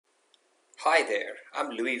Hi there, I'm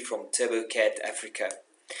Louis from TurboCAD Africa.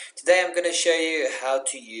 Today I'm going to show you how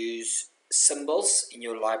to use symbols in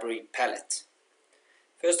your library palette.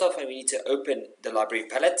 First off, we need to open the library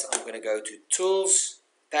palette. I'm going to go to Tools,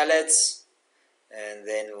 Palettes, and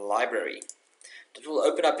then Library. It will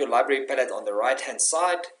open up your library palette on the right hand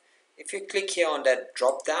side. If you click here on that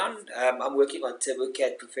drop down, I'm working on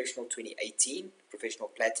TurboCAD Professional 2018, Professional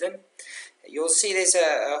Platinum. You'll see there's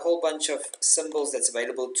a whole bunch of symbols that's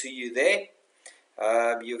available to you there.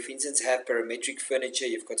 You, for instance, have parametric furniture,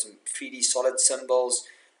 you've got some 3D solid symbols,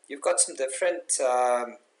 you've got some different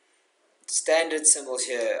standard symbols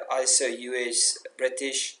here, ISO, US,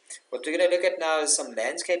 British. What we're going to look at now is some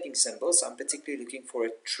landscaping symbols. I'm particularly looking for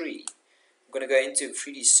a tree. I'm going to go into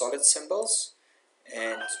 3D solid symbols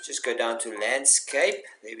and just go down to landscape.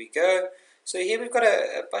 There we go. So here we've got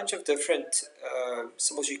a bunch of different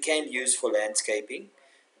symbols you can use for landscaping.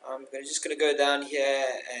 I'm just going to go down here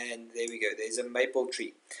and there we go. There's a maple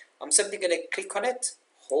tree. I'm simply going to click on it,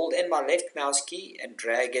 hold in my left mouse key and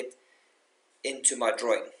drag it into my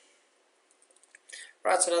drawing.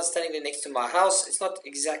 Right, so now it's standing there next to my house. It's not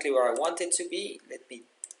exactly where I want it to be. Let me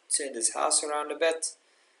turn this house around a bit.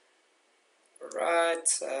 Right,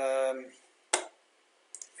 I'm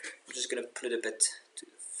just going to put it a bit to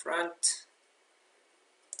the front.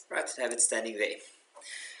 Right, and have it standing there.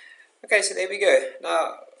 Okay, so there we go.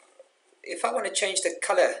 Now, if I want to change the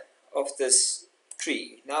color of this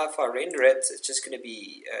tree, now if I render it, it's just going to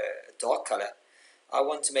be a dark color. I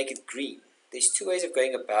want to make it green. There's two ways of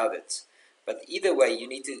going about it, but either way you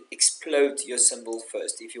need to explode your symbol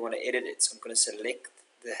first if you want to edit it. So I'm going to select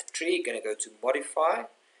the tree, going to go to modify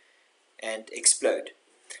and explode.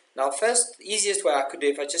 Now first, the easiest way I could do,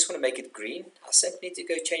 if I just want to make it green, I simply need to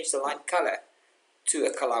go change the line color to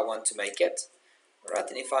a color I want to make it.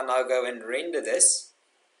 Alright, and if I now go and render this,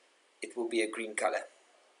 it will be a green color.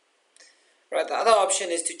 Right, the other option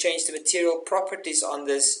is to change the material properties on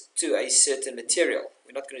this to a certain material.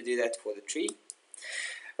 We're not going to do that for the tree.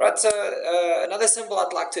 Right, so another symbol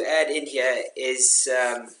I'd like to add in here is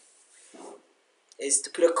to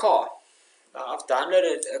put a car. Now I've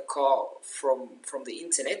downloaded a car from the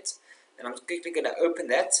internet, and I'm quickly going to open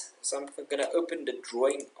that. So I'm going to open the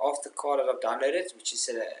drawing of the car that I've downloaded, which is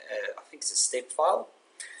I think it's a step file.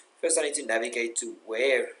 First I need to navigate to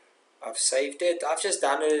where I've saved it. I've just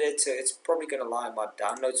downloaded it, so it's probably going to lie in my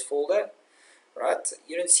downloads folder. Right,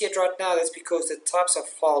 you don't see it right now. That's because the types of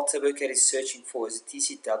file TurboCAD is searching for is a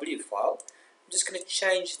TCW file. I'm just going to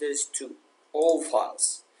change this to all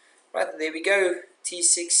files. Right, and there we go,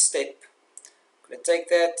 T6 step. I'm going to take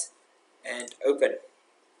that and open.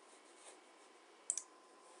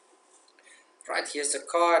 Right, here's the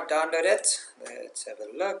car, download it. Let's have a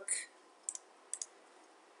look.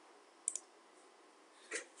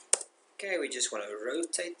 Okay, we just want to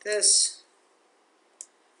rotate this.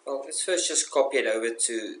 Well, let's first just copy it over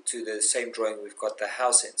to the same drawing we've got the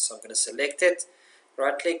house in. So I'm going to select it,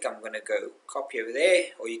 right click, I'm going to go copy over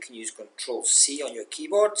there, or you can use Control C on your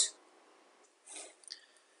keyboard.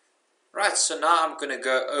 Right, so now I'm going to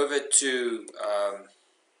go over to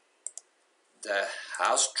the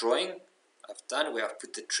house drawing I've done, where I've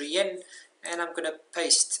put the tree in, and I'm going to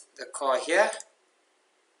paste the car here.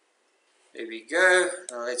 There we go.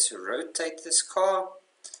 Now let's rotate this car.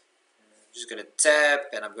 I'm just going to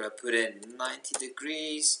tap and I'm going to put in 90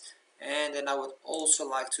 degrees, and then I would also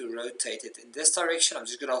like to rotate it in this direction. I'm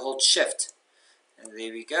just going to hold shift, and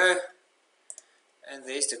there we go. And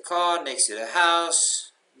there's the car next to the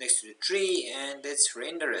house, next to the tree, and let's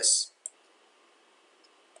render this.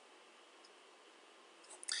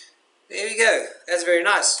 There we go. That's very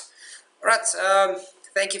nice. Alright,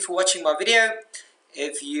 thank you for watching my video.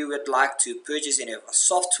 If you would like to purchase any of our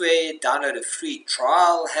software, download a free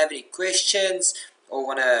trial, have any questions, or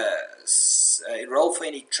want to enroll for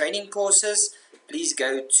any training courses, please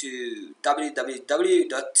go to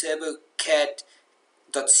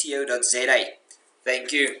www.turbocad.co.za.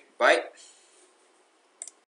 Thank you. Bye.